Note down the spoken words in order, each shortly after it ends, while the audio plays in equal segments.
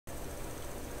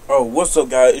Oh, what's up,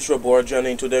 guys? It's your boy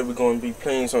Johnny. Today we're gonna be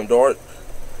playing some dart.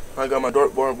 I got my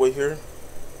dart board right here.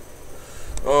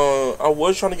 I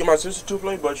was trying to get my sister to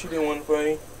play, but she didn't want to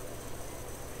play.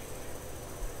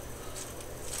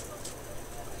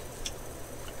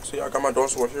 See, I got my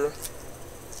darts right here.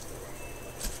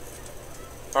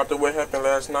 After what happened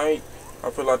last night,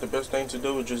 I feel like the best thing to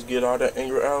do is just get all that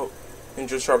anger out and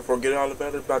just try to forget all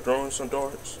about it by throwing some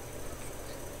darts.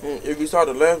 If you saw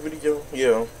the last video,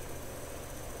 yeah.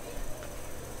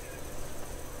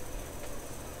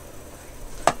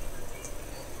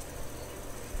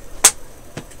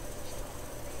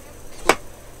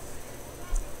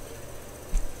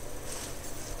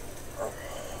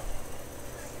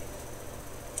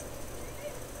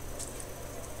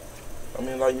 I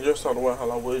mean, like, you just saw the way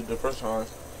how I was the first time.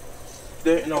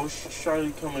 Then, I was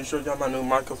trying to come and show y'all my new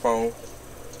microphone.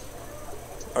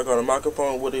 I got a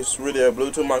microphone with it's really a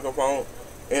Bluetooth microphone,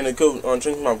 and it could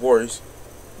change my voice.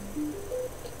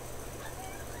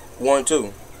 1, 2.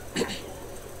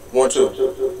 1, 2.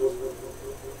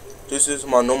 This is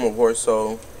my normal voice,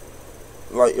 so,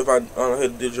 like, if I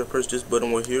did just press this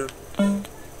button right here,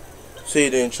 see,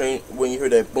 it didn't change. When you hear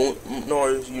that boom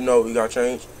noise, you know it got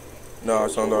changed. Nah,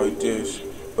 it sounds like this.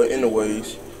 But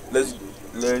anyways, let's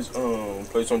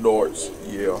play some darts.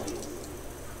 Yeah.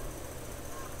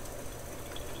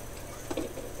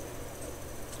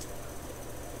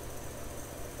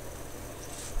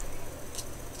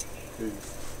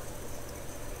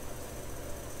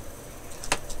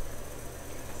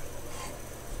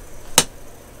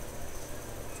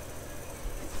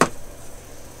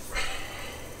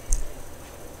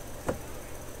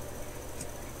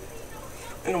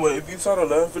 Anyway, if you saw the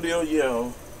last video, yeah,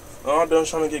 I'm done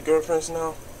trying to get girlfriends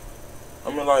now. I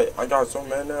mean, like, I got so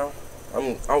mad now.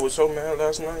 I was so mad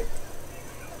last night.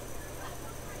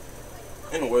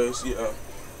 Anyways, yeah,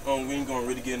 we ain't gonna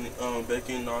really get back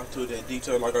into that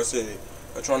detail. Like I said,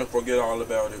 I'm trying to forget all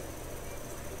about it.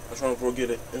 I'm trying to forget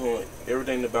it,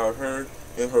 everything about her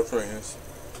and her friends.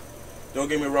 Don't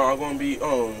get me wrong. I'm gonna be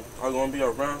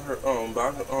around her,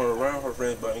 around her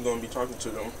friends, but I ain't gonna be talking to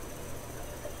them.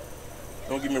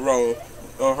 Don't get me wrong,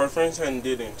 her friends hadn't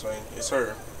did anything. It's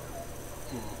her.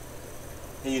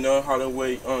 And you know how the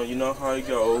way, you know how it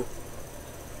go.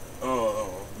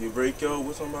 You break up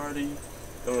with somebody,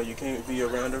 you can't be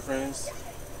around her friends.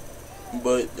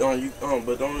 But the only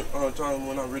time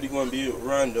when I really gonna be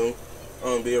around them,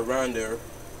 be around there,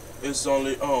 it's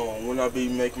only when I be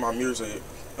making my music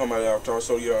on my laptop.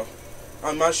 So yeah,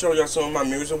 I might show y'all some of my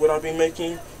music what I be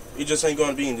making. It just ain't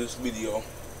gonna be in this video.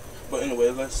 But anyway,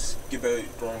 let's get back to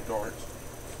throwing darts.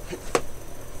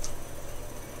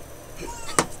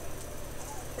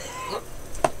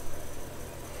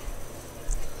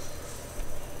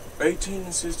 $18 and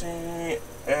 $16.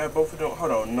 Add both of them.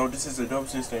 Hold on, no, this is a double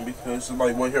system because it's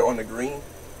like one here on the green,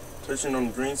 touching on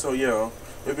the green. So yeah,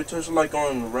 if it touches like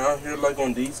on around here, like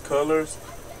on these colors,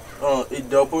 it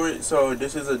double it. So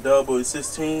this is a double. It's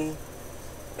 16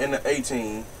 and an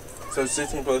 18. So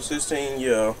 16 plus 16,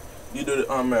 yeah. You do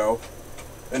the out.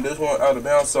 And this one out of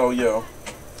bounds, so yeah.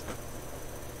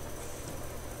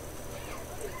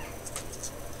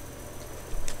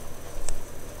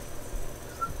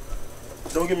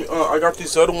 Don't get me I got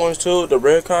these other ones too, the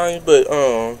red kind, but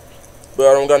I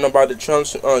don't got nobody to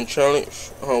challenge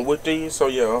with these, so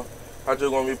yeah. I just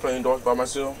gonna be playing darts by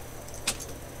myself.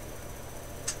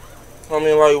 I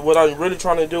mean, like, what I'm really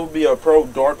trying to do is be a pro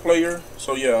dart player,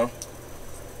 so yeah.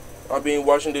 I've been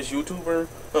watching this YouTuber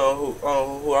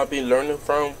who I've been learning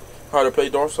from how to play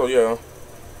darts. So yeah,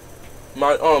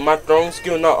 my throwing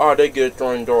skill not all that good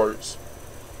throwing darts.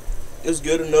 It's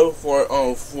good enough for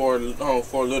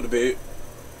a little bit.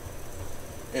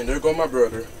 And there go my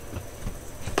brother.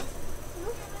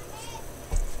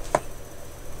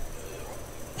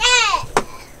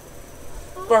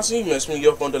 I see he messed me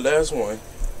up on the last one.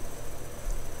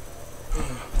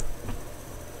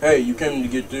 Hey, you came to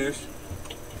get this.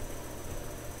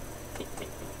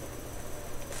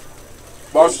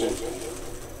 Boston,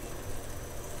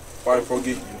 why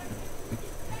forget you?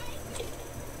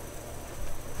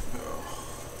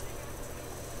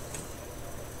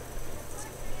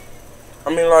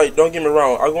 I mean, like, don't get me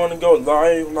wrong. I'm going to go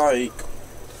live, like,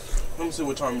 let me see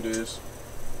what time it is.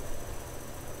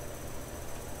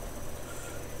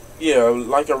 Yeah,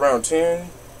 like around 10.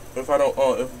 If I don't,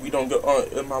 if we don't go,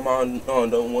 if my mom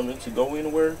don't want it to go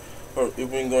anywhere, or if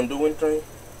we ain't gonna do anything.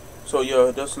 So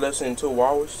yeah, that's less than 2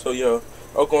 hours. So yeah.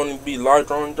 I'm going to be live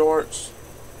throwing darts.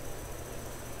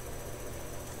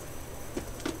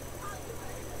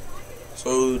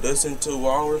 So that's in 2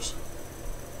 hours.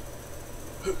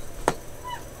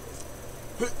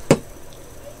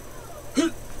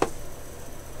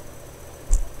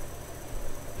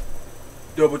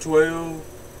 double 12,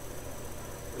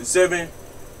 7,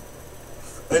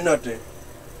 and nothing.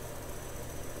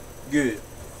 Good.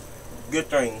 Good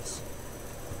things.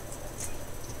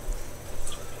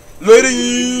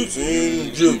 Ladies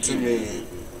and gentlemen,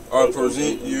 I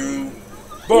present you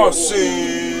Boston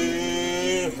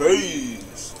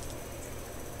Hayes.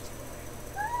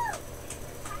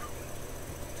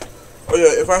 Oh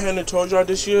yeah, if I hadn't told y'all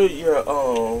this year, yeah,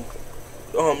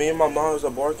 me and my moms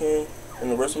are barking,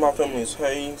 and the rest of my family is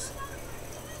Hayes.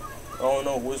 I don't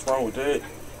know what's wrong with that.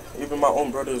 Even my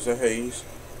own brother is a Hayes.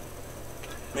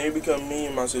 Maybe because me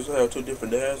and my sister have 2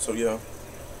 different dads, so yeah.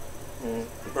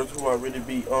 The person who I really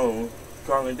be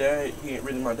calling dad, he ain't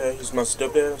really my dad, he's my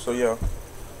stepdad, so yeah.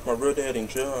 My real dad in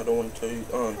jail, I don't want to tell you,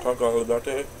 talk all about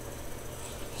that.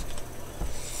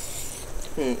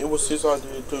 It was his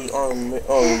idea to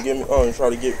get me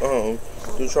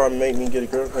to try to make me get a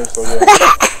girlfriend, so yeah.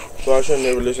 So I should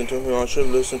never listen to him. I should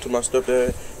listen to my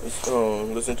stepdad.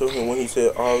 Listen to him when he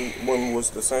said all women was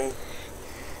the same.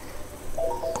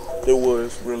 It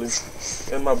was really.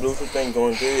 And my Bluetooth thing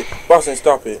going dead. Boston,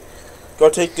 stop it. Go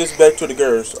take this back to the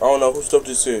girls. I don't know whose stuff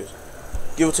this is.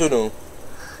 Give it to them.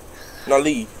 Now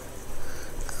leave.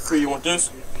 Free, you want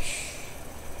this?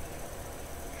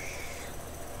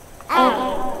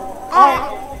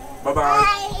 Bye-bye.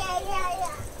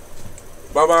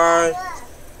 Bye-bye.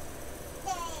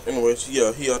 Anyways,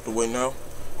 yeah, he out the way now.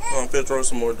 I'm finna throw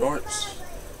some more darts.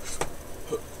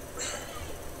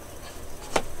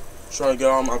 Trying to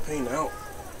get all my paint out.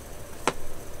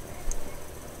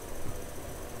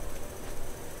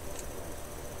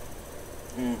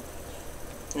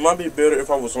 It might be better if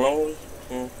I was lonely.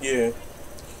 Yeah.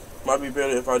 Might be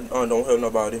better if I don't have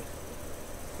nobody.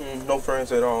 No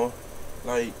friends at all.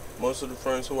 Like, most of the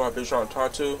friends who I've been trying to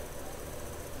talk to,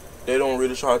 they don't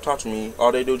really try to talk to me.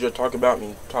 All they do is just talk about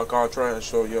me. Talk all trash,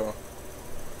 so yeah.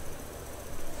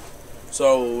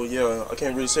 So, yeah, I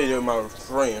can't really say they're my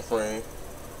friend.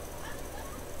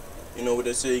 You know what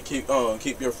they say, keep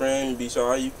your friend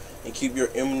beside you, and keep your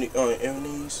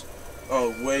enemies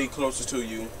way closer to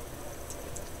you.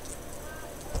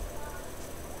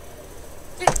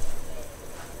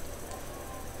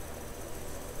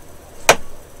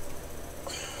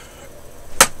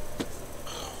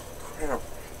 Crap.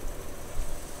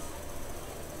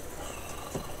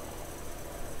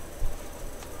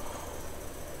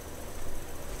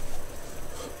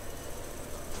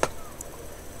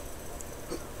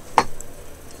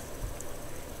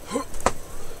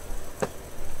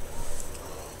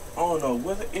 I don't know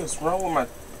what is wrong with my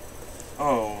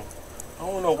I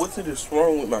don't know what is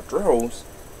wrong with my throws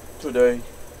today.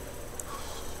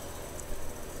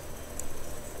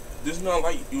 This is not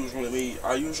like usually me.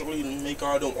 I usually make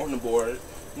all them on the board,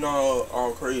 not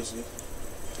all crazy.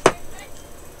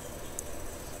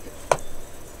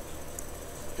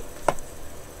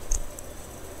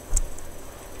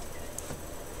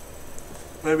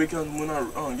 Maybe because when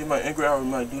I get my anger out, I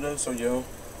might do that. So yeah.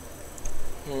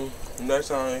 Next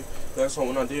time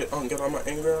when I did get all my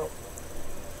anger out.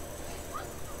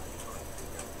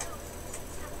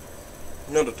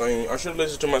 Another thing, I should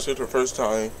listen to my sister first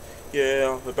time.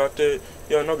 Yeah, about that.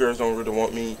 Yeah, no girls don't really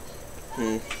want me.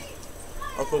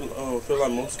 I feel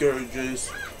like most girls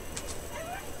just,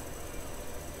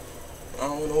 I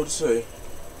don't know what to say.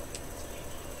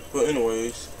 But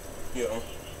anyways, yeah.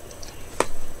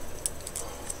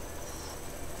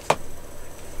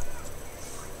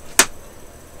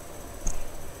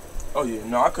 Oh yeah,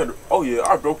 no, I could. Oh yeah,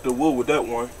 I broke the wood with that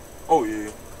one. Oh yeah,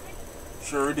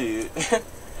 sure did.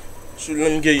 So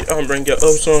let me get bring it up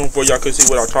some for y'all could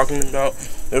see what I'm talking about.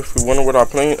 If you wonder what I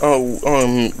playing,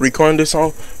 recording this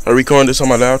on, I recording this on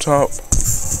my laptop.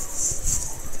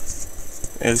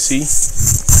 And see,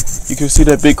 you can see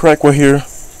that big crack right here.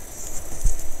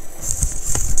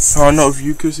 I don't know if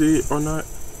you can see it or not.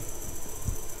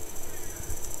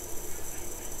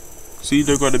 See,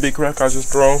 there go the big crack I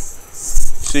just thrown.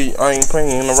 See, I ain't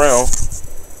playing around.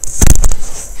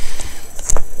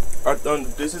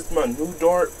 This is my new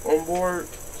dart on board.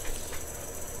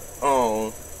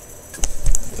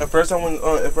 At first I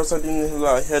didn't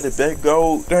like had the back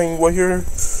gold thing right here.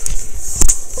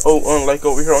 Oh, like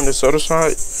over here on this other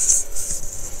side.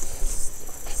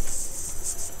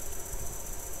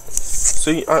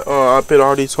 See, I put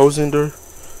all these holes in there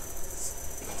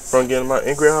from getting my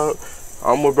anger out. I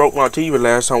almost broke my TV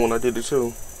last time when I did it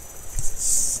too.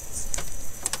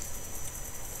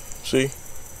 See,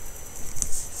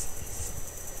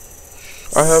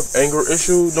 I have anger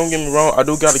issues. Don't get me wrong. I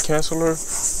do got a counselor,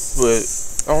 but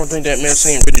I don't think that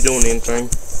medicine ain't really doing anything.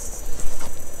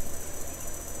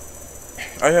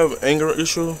 I have anger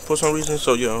issue for some reason,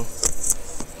 so yeah.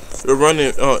 It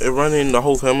running the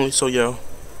whole family. So yeah.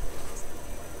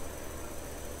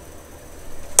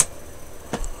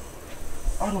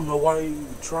 I don't know why you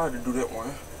tried to do that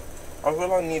one. I feel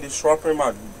like I need to sharpen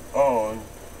my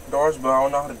darts, but I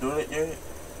don't know how to do it yet.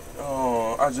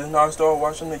 I just now started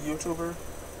watching the YouTuber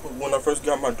when I first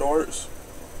got my darts.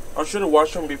 I should have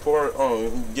watched them before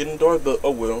getting darts, but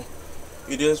oh well.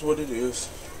 It is what it is.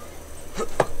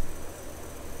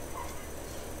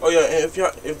 Oh yeah, and if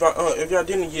y'all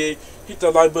didn't yet, hit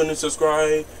the like button and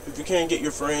subscribe. If you can't get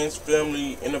your friends,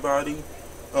 family, anybody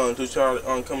to try to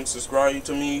come and subscribe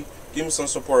to me, give me some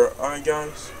support. Alright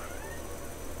guys.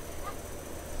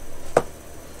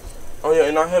 Oh yeah,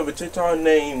 and I have a TikTok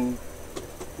named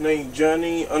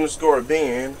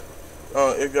Johnny_Ben.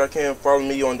 If y'all can follow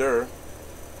me on there.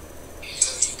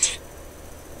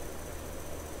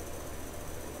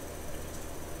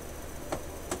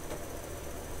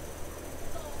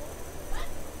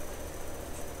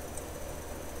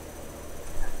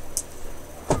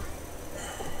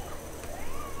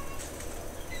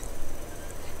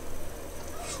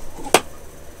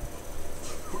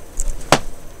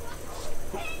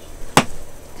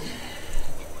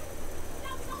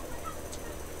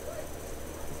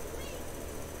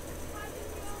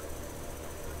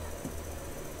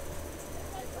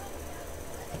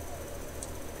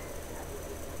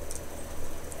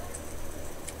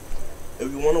 If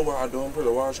you wonder why I don't put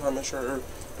the wash, I make sure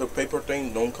the paper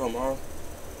thing don't come off,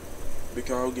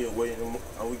 because I'll get away and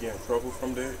I will get in trouble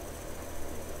from that.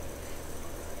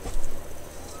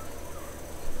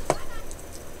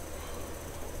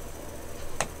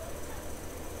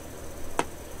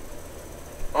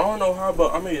 I don't know how,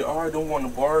 but I mean, I don't want to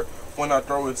bar when I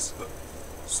throw it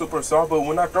super soft, but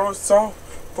when I throw it soft,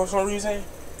 for some reason,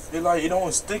 it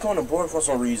don't stick on the board for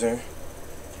some reason.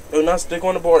 It will not stick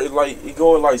on the board. It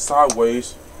go like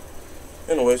sideways.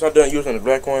 Anyways, I'm done using the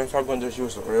black one, so I'm gonna just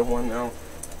use the red one now.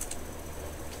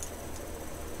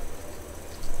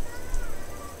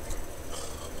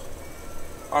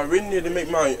 I really need to make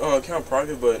my account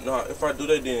private, but nah, if I do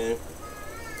that, then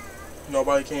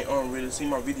nobody can really see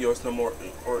my videos no more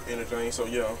or anything. So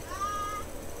yeah,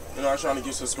 and I'm trying to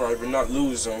get subscribers, not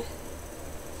lose them.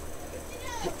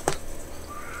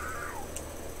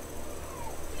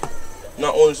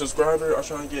 Not only subscribers, I'm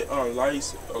trying to get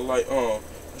likes, I'm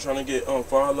trying to get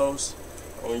follows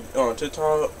on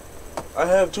TikTok. I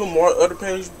have 2 more other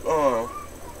pages. I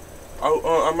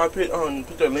might put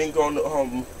the link on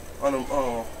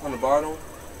the bottom.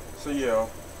 So yeah,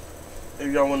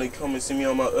 if y'all want to come and see me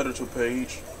on my other 2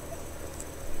 page.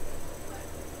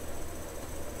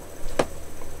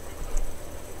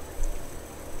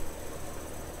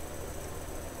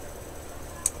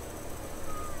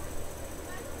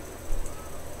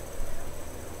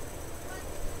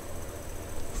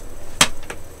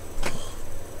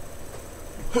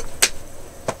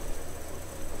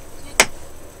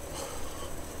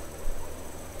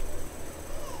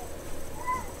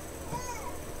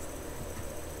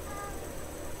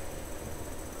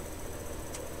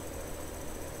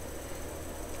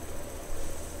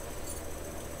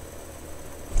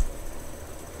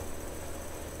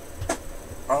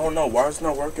 I don't know why it's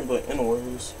not working, but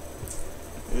anyways,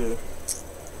 yeah.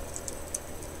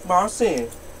 Boston,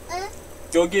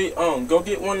 go get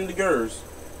one of the girls.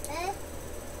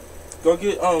 Go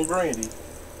get Brandy.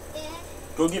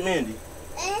 Go get Mandy.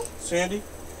 Sandy.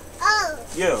 Oh.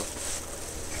 Yeah.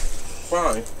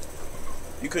 Fine.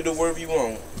 You could do whatever you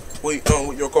want. Wait,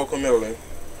 with your Cocomelon.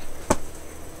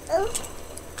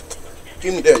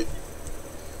 Give me that.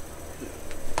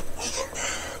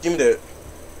 Give me that.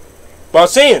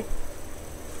 Boston.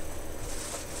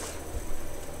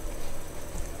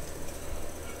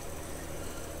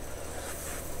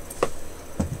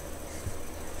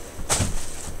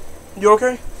 You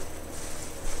okay?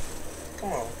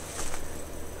 Come on.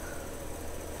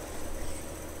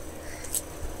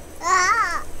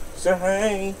 Say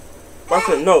hey.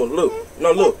 Boston, no, look.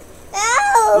 No, look.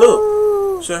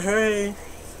 Look. Say hey.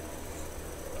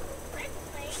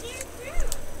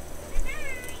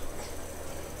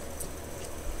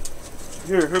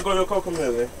 Here go your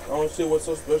Cocomelon. I don't see what's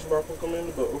so special about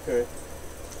Cocomelon, but okay.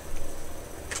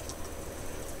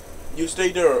 You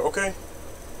stay there, okay?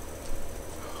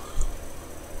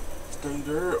 Stay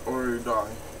there or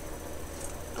die.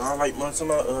 Die like most of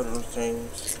my other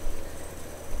things.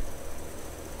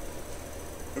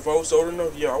 If I was old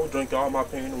enough, yeah, I would drink all my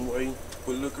pain away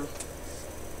with liquor.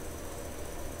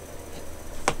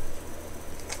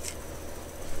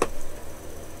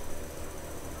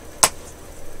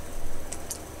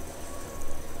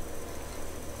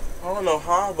 I don't know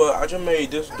how, but I just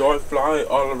made this dart fly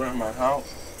all around my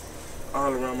house,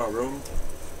 all around my room.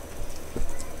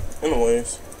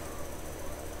 Anyways.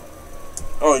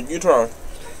 Oh, you try.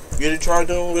 You try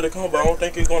doing with a combo. I don't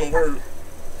think it's gonna work.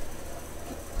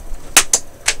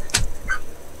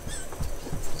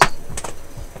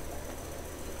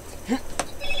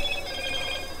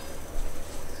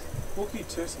 Who keep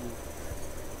texting me?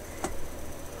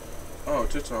 Oh,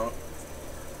 TikTok.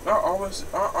 I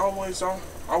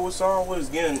was always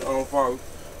getting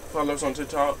followers on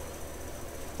TikTok.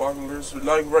 Followers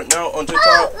like right now on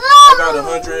TikTok, I got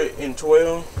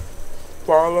 112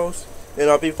 follows, and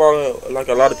I'll be following like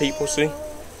a lot of people. See.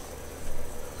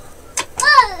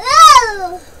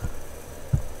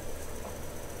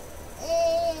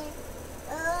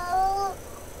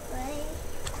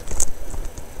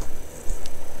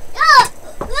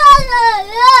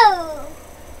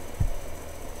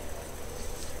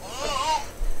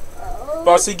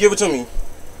 Bossy, give it to me.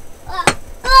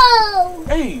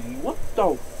 Hey, what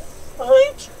the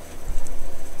fudge?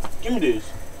 Give me this.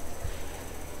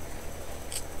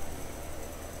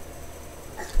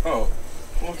 Oh,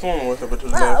 what's wrong with it to the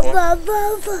last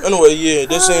one? Anyway, yeah,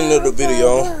 this ain't another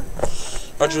video.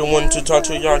 I just wanted to talk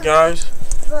to y'all guys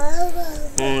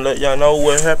and let y'all know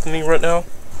what's happening right now.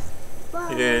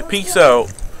 Yeah, peace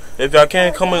out. If y'all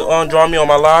can, come and join me on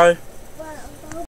my live.